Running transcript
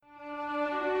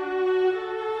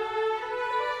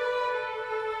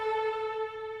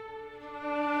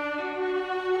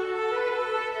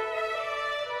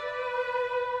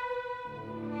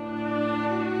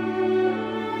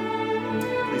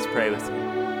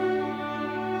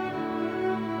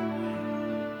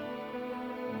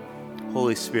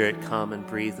Holy Spirit, come and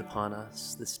breathe upon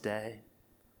us this day.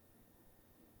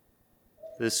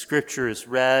 As Scripture is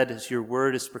read, as your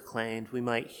word is proclaimed, we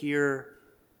might hear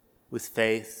with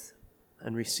faith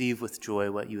and receive with joy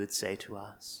what you would say to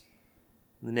us.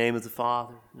 In the name of the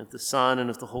Father, and of the Son, and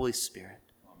of the Holy Spirit.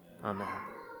 Amen.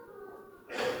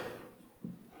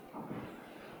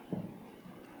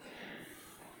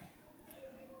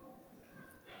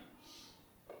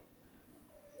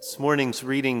 This morning's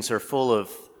readings are full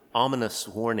of ominous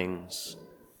warnings.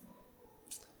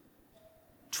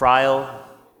 Trial,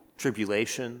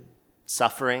 tribulation,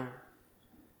 suffering.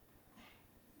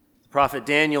 The prophet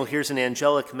Daniel hears an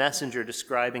angelic messenger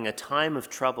describing a time of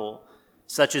trouble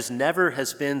such as never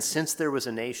has been since there was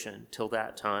a nation till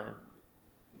that time.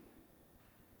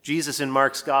 Jesus in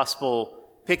Mark's gospel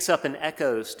picks up and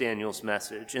echoes Daniel's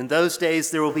message. In those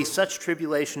days there will be such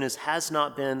tribulation as has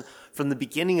not been from the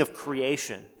beginning of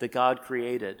creation that God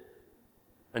created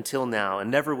until now,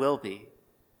 and never will be.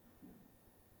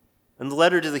 And the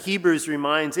letter to the Hebrews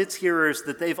reminds its hearers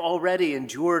that they've already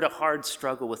endured a hard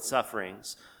struggle with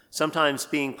sufferings, sometimes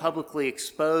being publicly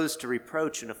exposed to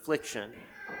reproach and affliction.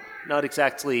 Not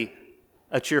exactly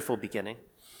a cheerful beginning.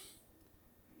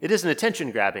 It is an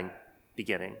attention-grabbing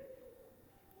beginning.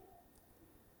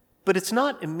 But it's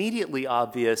not immediately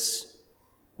obvious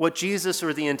what Jesus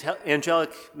or the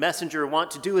angelic messenger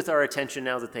want to do with our attention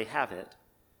now that they have it.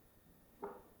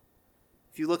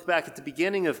 If you look back at the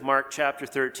beginning of Mark chapter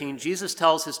 13, Jesus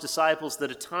tells his disciples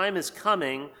that a time is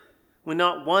coming when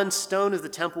not one stone of the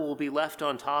temple will be left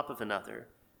on top of another.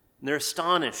 And they're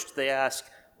astonished. They ask,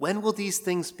 when will these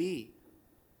things be?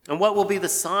 And what will be the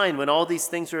sign when all these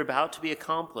things are about to be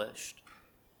accomplished?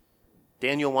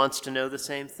 Daniel wants to know the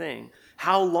same thing.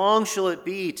 How long shall it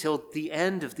be till the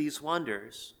end of these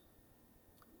wonders?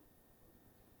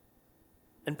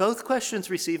 And both questions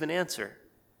receive an answer.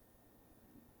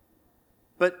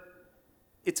 But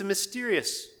it's a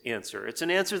mysterious answer. It's an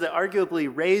answer that arguably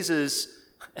raises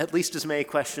at least as many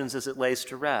questions as it lays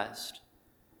to rest.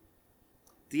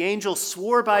 The angel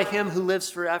swore by him who lives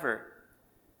forever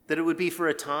that it would be for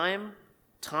a time,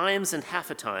 times, and half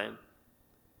a time.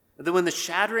 That when the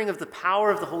shattering of the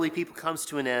power of the holy people comes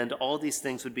to an end, all these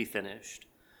things would be finished.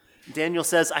 Daniel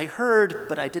says, I heard,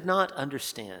 but I did not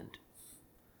understand.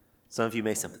 Some of you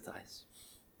may sympathize.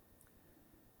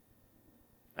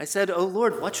 I said, O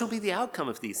Lord, what shall be the outcome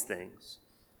of these things?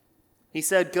 He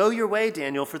said, go your way,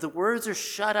 Daniel, for the words are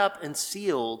shut up and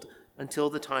sealed until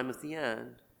the time of the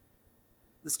end.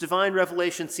 This divine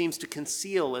revelation seems to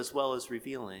conceal as well as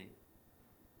revealing.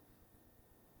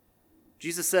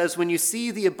 Jesus says, when you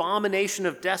see the abomination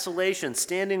of desolation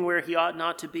standing where he ought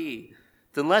not to be,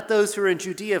 then let those who are in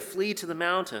Judea flee to the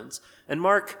mountains. And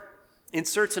Mark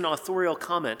inserts an authorial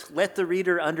comment, let the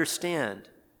reader understand.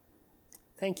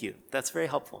 Thank you. That's very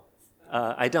helpful.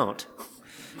 I don't.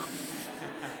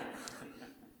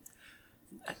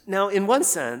 Now, in one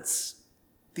sense,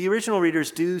 the original readers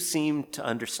do seem to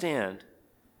understand.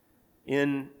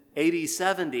 In AD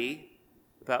 70,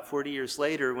 about 40 years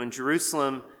later, when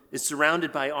Jerusalem is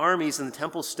surrounded by armies and the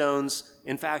temple stones,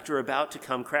 in fact, are about to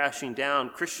come crashing down,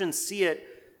 Christians see it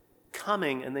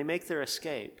coming and they make their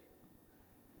escape.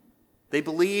 They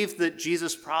believe that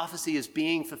Jesus' prophecy is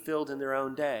being fulfilled in their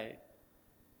own day.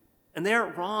 And they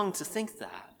aren't wrong to think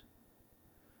that.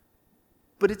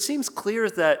 But it seems clear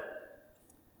that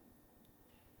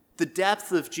the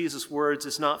depth of Jesus' words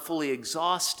is not fully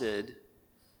exhausted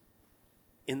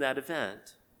in that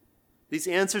event. These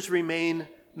answers remain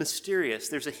mysterious.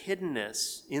 There's a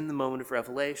hiddenness in the moment of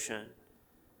revelation.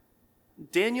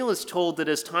 Daniel is told that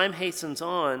as time hastens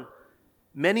on,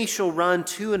 many shall run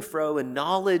to and fro, and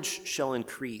knowledge shall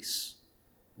increase.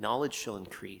 Knowledge shall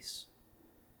increase.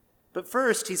 But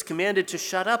first, he's commanded to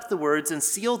shut up the words and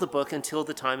seal the book until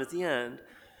the time of the end.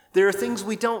 There are things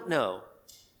we don't know,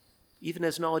 even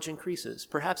as knowledge increases,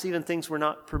 perhaps even things we're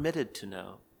not permitted to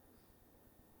know.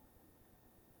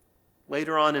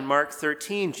 Later on in Mark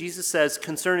 13, Jesus says,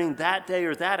 concerning that day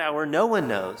or that hour, no one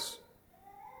knows,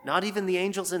 not even the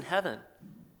angels in heaven,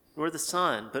 nor the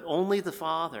Son, but only the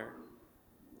Father.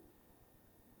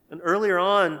 And earlier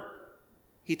on,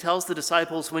 he tells the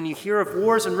disciples, when you hear of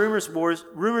wars and rumors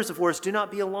of wars, do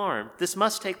not be alarmed. This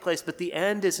must take place, but the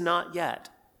end is not yet.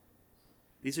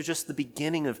 These are just the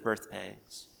beginning of birth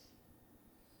pangs.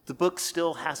 The book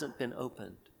still hasn't been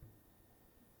opened.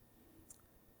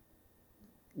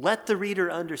 Let the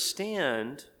reader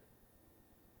understand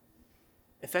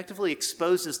effectively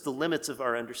exposes the limits of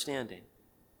our understanding.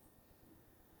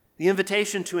 The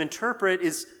invitation to interpret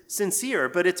is sincere,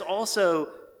 but it's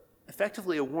also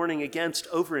effectively a warning against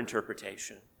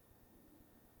overinterpretation.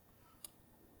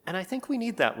 And I think we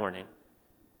need that warning.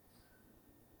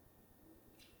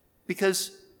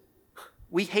 Because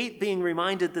we hate being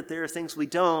reminded that there are things we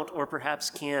don't or perhaps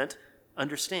can't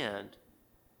understand.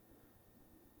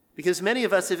 Because many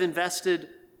of us have invested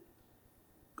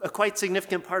a quite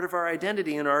significant part of our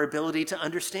identity in our ability to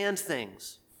understand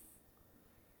things.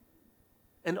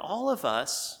 And all of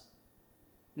us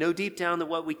know deep down that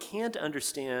what we can't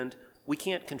understand, we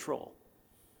can't control.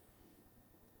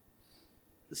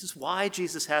 This is why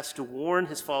Jesus has to warn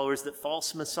his followers that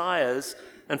false messiahs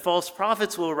and false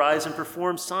prophets will arise and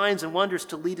perform signs and wonders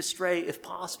to lead astray, if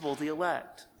possible, the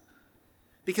elect.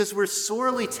 Because we're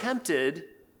sorely tempted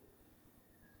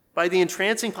by the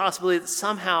entrancing possibility that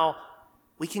somehow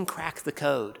we can crack the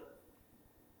code.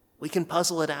 We can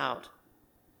puzzle it out.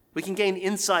 We can gain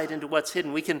insight into what's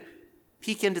hidden. We can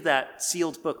peek into that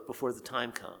sealed book before the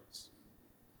time comes.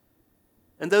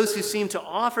 And those who seem to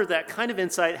offer that kind of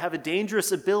insight have a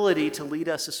dangerous ability to lead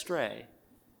us astray.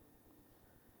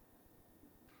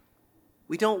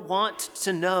 We don't want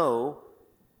to know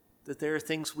that there are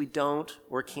things we don't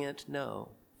or can't know.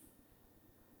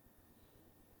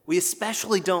 We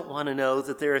especially don't want to know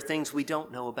that there are things we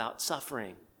don't know about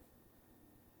suffering,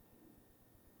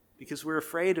 because we're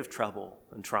afraid of trouble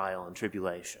and trial and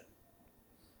tribulation.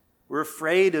 We're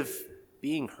afraid of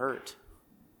being hurt.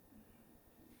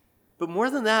 But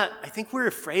more than that, I think we're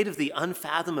afraid of the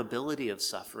unfathomability of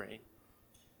suffering.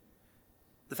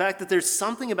 The fact that there's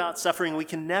something about suffering we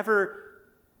can never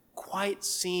quite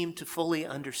seem to fully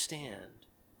understand.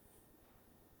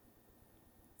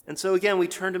 And so again, we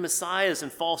turn to messiahs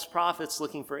and false prophets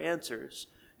looking for answers.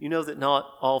 You know that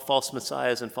not all false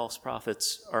messiahs and false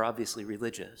prophets are obviously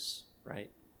religious,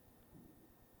 right?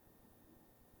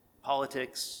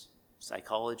 Politics,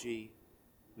 psychology,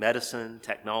 medicine,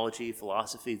 technology,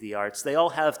 philosophy, the arts, they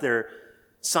all have their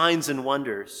signs and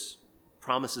wonders,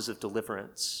 promises of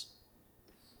deliverance.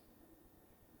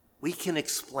 We can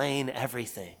explain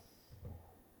everything.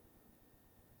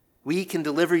 We can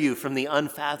deliver you from the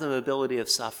unfathomability of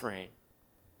suffering.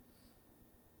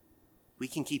 We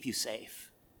can keep you safe.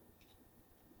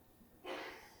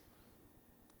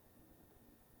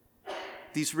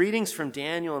 These readings from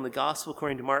Daniel and the Gospel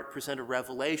according to Mark present a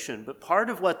revelation, but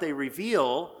part of what they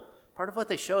reveal, part of what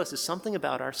they show us is something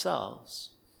about ourselves.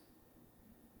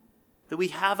 That we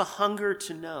have a hunger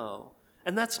to know,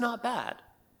 and that's not bad.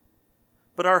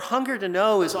 But our hunger to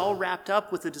know is all wrapped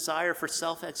up with a desire for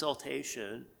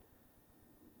self-exaltation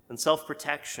and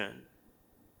self-protection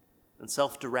and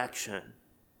self-direction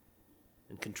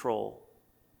and control.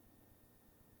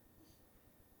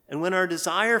 And when our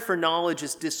desire for knowledge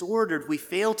is disordered, we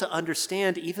fail to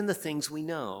understand even the things we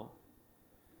know.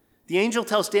 The angel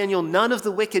tells Daniel, none of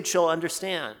the wicked shall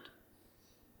understand,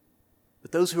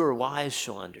 but those who are wise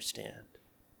shall understand.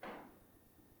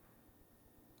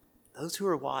 Those who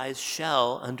are wise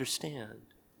shall understand.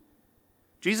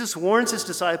 Jesus warns his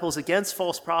disciples against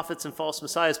false prophets and false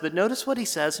messiahs, but notice what he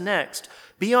says next.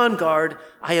 Be on guard.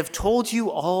 I have told you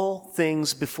all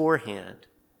things beforehand.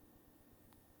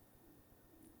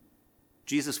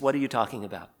 Jesus, what are you talking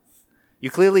about?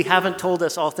 You clearly haven't told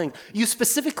us all things. You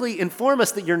specifically inform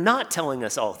us that you're not telling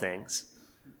us all things.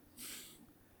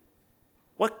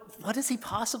 What does he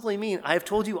possibly mean? I have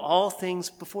told you all things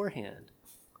beforehand.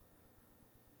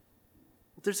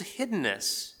 There's a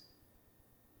hiddenness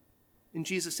in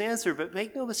Jesus' answer, but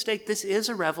make no mistake, this is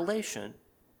a revelation.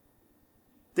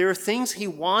 There are things he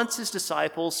wants his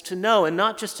disciples to know, and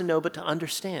not just to know, but to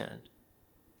understand.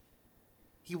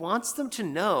 He wants them to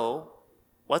know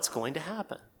what's going to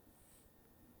happen,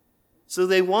 so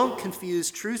they won't confuse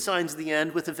true signs of the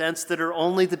end with events that are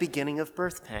only the beginning of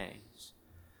birth pangs.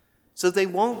 So they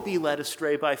won't be led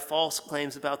astray by false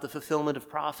claims about the fulfillment of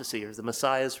prophecy or the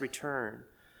Messiah's return.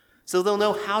 So they'll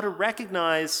know how to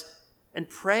recognize and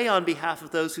pray on behalf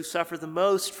of those who suffer the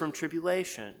most from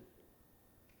tribulation.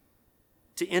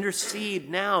 To intercede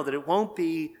now that it won't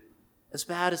be as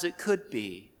bad as it could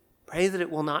be. Pray that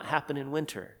it will not happen in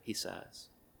winter, he says.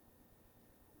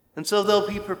 And so they'll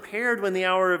be prepared when the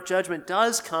hour of judgment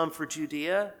does come for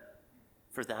Judea,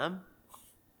 for them,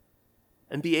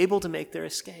 and be able to make their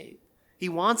escape. He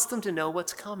wants them to know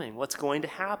what's coming, what's going to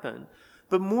happen.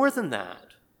 But more than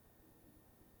that,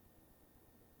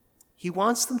 he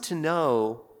wants them to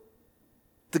know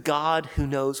the God who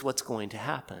knows what's going to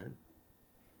happen,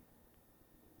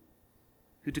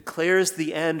 who declares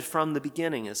the end from the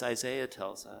beginning, as Isaiah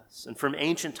tells us, and from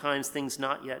ancient times things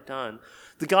not yet done.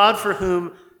 The God for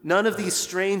whom none of these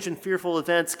strange and fearful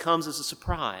events comes as a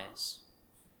surprise.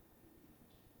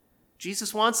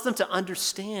 Jesus wants them to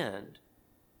understand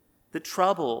that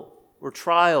trouble or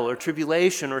trial or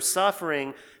tribulation or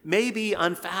suffering may be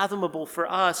unfathomable for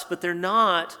us, but they're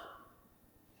not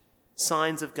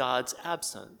signs of God's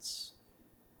absence.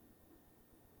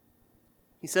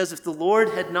 He says if the Lord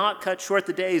had not cut short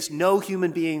the days, no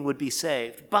human being would be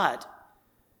saved. But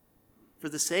for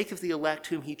the sake of the elect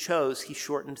whom he chose, he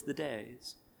shortened the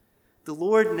days. The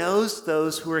Lord knows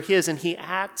those who are his, and he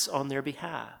acts on their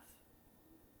behalf.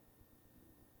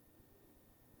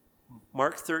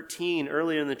 Mark 13,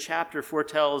 earlier in the chapter,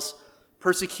 foretells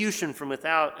persecution from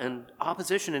without and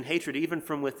opposition and hatred even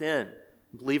from within,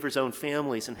 believers' own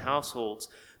families and households.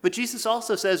 But Jesus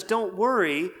also says, don't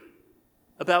worry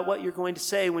about what you're going to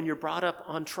say when you're brought up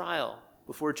on trial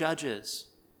before judges,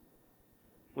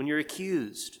 when you're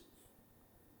accused.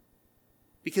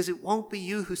 Because it won't be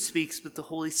you who speaks, but the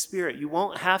Holy Spirit. You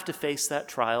won't have to face that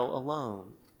trial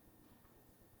alone.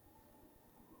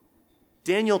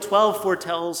 Daniel 12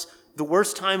 foretells the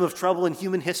worst time of trouble in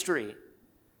human history.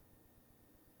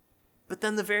 But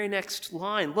then the very next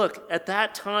line, look, at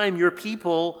that time your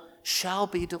people shall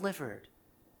be delivered.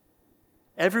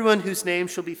 Everyone whose name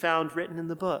shall be found written in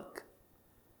the book.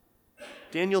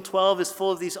 Daniel 12 is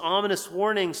full of these ominous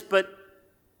warnings, but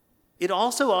it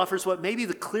also offers what may be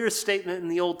the clearest statement in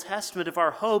the Old Testament of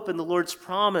our hope and the Lord's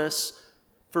promise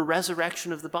for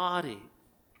resurrection of the body.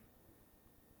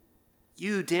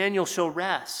 You, Daniel, shall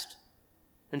rest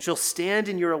and shall stand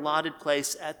in your allotted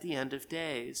place at the end of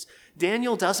days.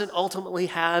 Daniel doesn't ultimately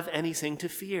have anything to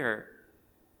fear.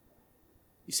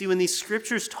 You see, when these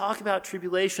scriptures talk about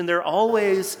tribulation, they're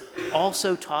always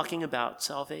also talking about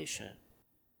salvation.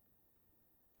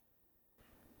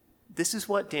 This is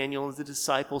what Daniel and the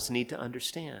disciples need to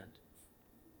understand.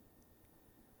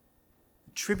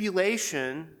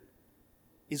 Tribulation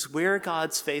is where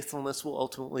God's faithfulness will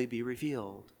ultimately be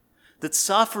revealed. That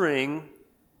suffering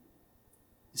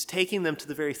is taking them to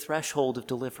the very threshold of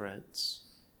deliverance.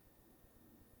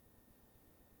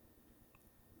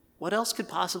 What else could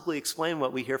possibly explain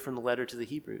what we hear from the letter to the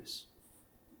Hebrews?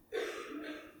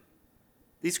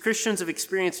 These Christians have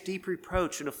experienced deep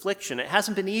reproach and affliction. It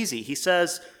hasn't been easy. He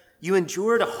says, you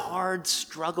endured a hard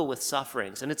struggle with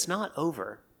sufferings, and it's not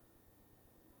over.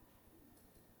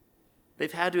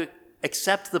 They've had to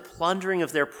accept the plundering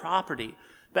of their property.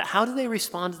 But how do they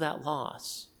respond to that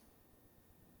loss?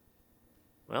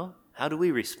 Well, how do we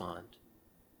respond?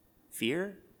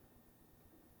 Fear?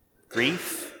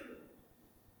 Grief?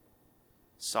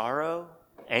 Sorrow?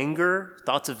 Anger?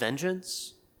 Thoughts of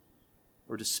vengeance?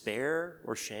 Or despair?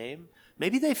 Or shame?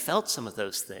 Maybe they felt some of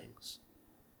those things.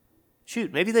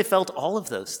 Shoot, maybe they felt all of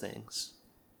those things.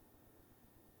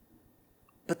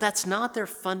 But that's not their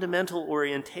fundamental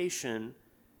orientation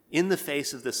in the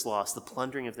face of this loss, the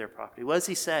plundering of their property. What does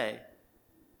he say?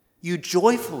 You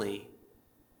joyfully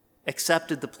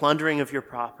accepted the plundering of your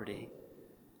property,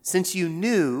 since you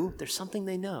knew, there's something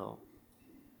they know,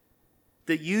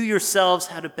 that you yourselves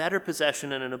had a better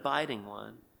possession and an abiding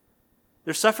one.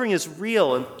 Their suffering is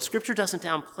real, and Scripture doesn't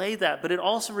downplay that, but it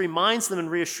also reminds them and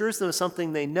reassures them of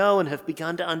something they know and have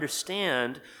begun to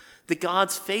understand, that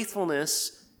God's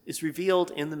faithfulness is revealed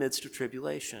in the midst of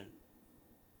tribulation.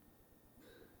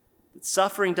 That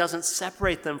suffering doesn't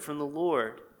separate them from the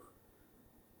Lord.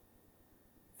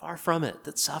 Far from it,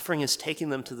 that suffering is taking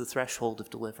them to the threshold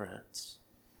of deliverance.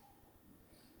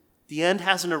 The end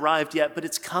hasn't arrived yet, but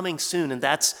it's coming soon, and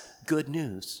that's good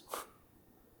news.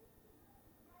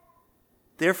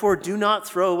 Therefore, do not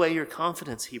throw away your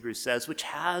confidence, Hebrews says, which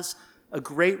has a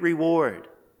great reward.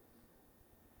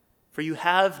 For you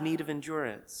have need of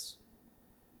endurance.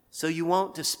 So you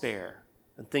won't despair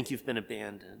and think you've been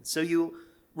abandoned. So you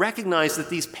recognize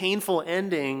that these painful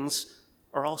endings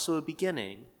are also a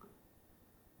beginning.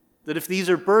 That if these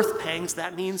are birth pangs,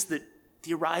 that means that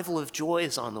the arrival of joy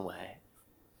is on the way.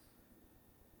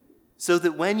 So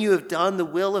that when you have done the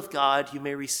will of God, you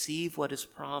may receive what is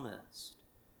promised.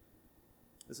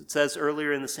 As it says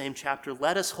earlier in the same chapter,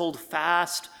 let us hold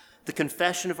fast the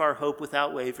confession of our hope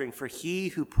without wavering, for he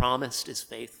who promised is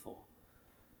faithful.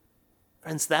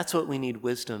 Friends, that's what we need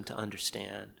wisdom to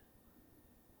understand.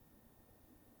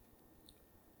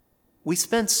 We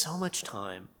spend so much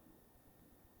time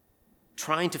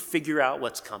trying to figure out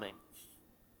what's coming,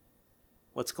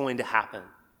 what's going to happen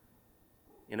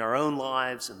in our own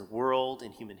lives, in the world,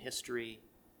 in human history.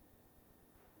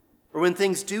 Or when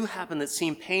things do happen that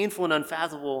seem painful and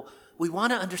unfathomable, we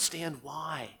want to understand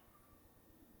why.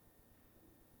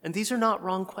 And these are not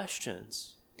wrong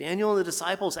questions. Daniel and the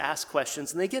disciples ask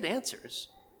questions and they get answers.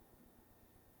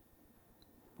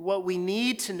 What we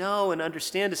need to know and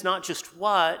understand is not just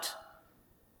what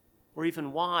or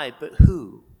even why, but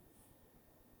who.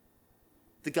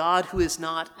 The God who is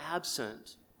not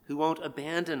absent, who won't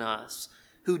abandon us,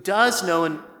 who does know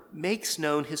and makes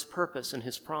known his purpose and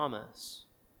his promise.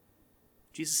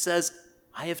 Jesus says,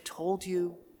 I have told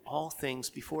you all things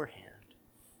beforehand.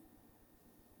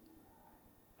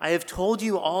 I have told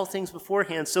you all things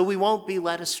beforehand, so we won't be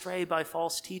led astray by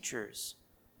false teachers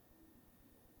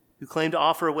who claim to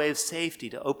offer a way of safety,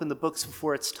 to open the books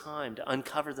before it's time, to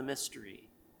uncover the mystery.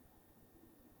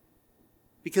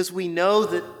 Because we know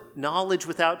that knowledge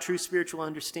without true spiritual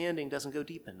understanding doesn't go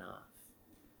deep enough.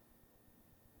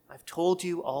 I've told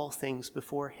you all things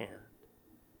beforehand.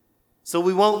 So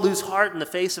we won't lose heart in the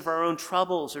face of our own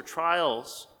troubles or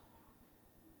trials,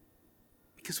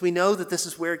 because we know that this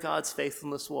is where God's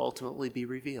faithfulness will ultimately be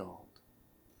revealed.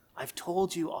 I've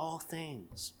told you all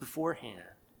things beforehand.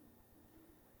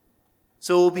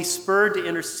 So we'll be spurred to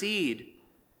intercede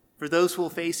for those who will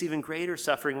face even greater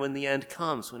suffering when the end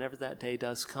comes, whenever that day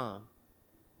does come.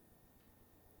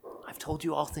 I've told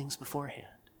you all things beforehand.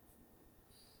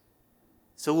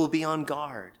 So we'll be on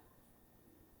guard,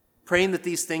 praying that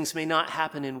these things may not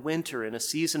happen in winter, in a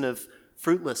season of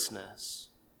fruitlessness.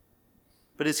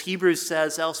 But as Hebrews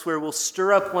says elsewhere, we'll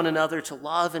stir up one another to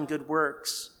love and good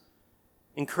works,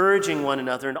 encouraging one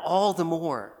another, and all the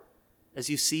more as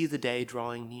you see the day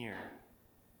drawing near.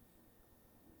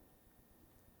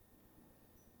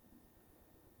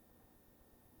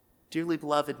 Dearly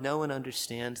beloved, know and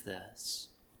understand this.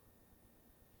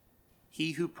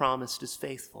 He who promised is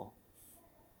faithful.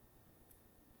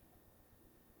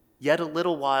 Yet a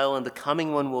little while, and the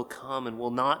coming one will come and will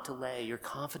not delay. Your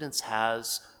confidence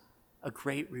has a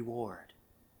great reward.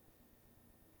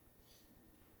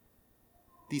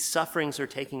 These sufferings are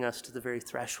taking us to the very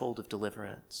threshold of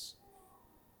deliverance.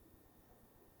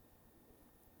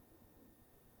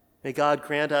 May God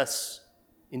grant us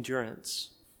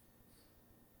endurance,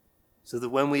 so that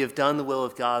when we have done the will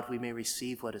of God, we may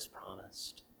receive what is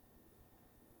promised,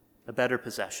 a better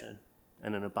possession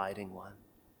and an abiding one.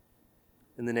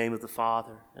 In the name of the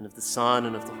Father, and of the Son,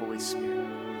 and of the Holy Spirit.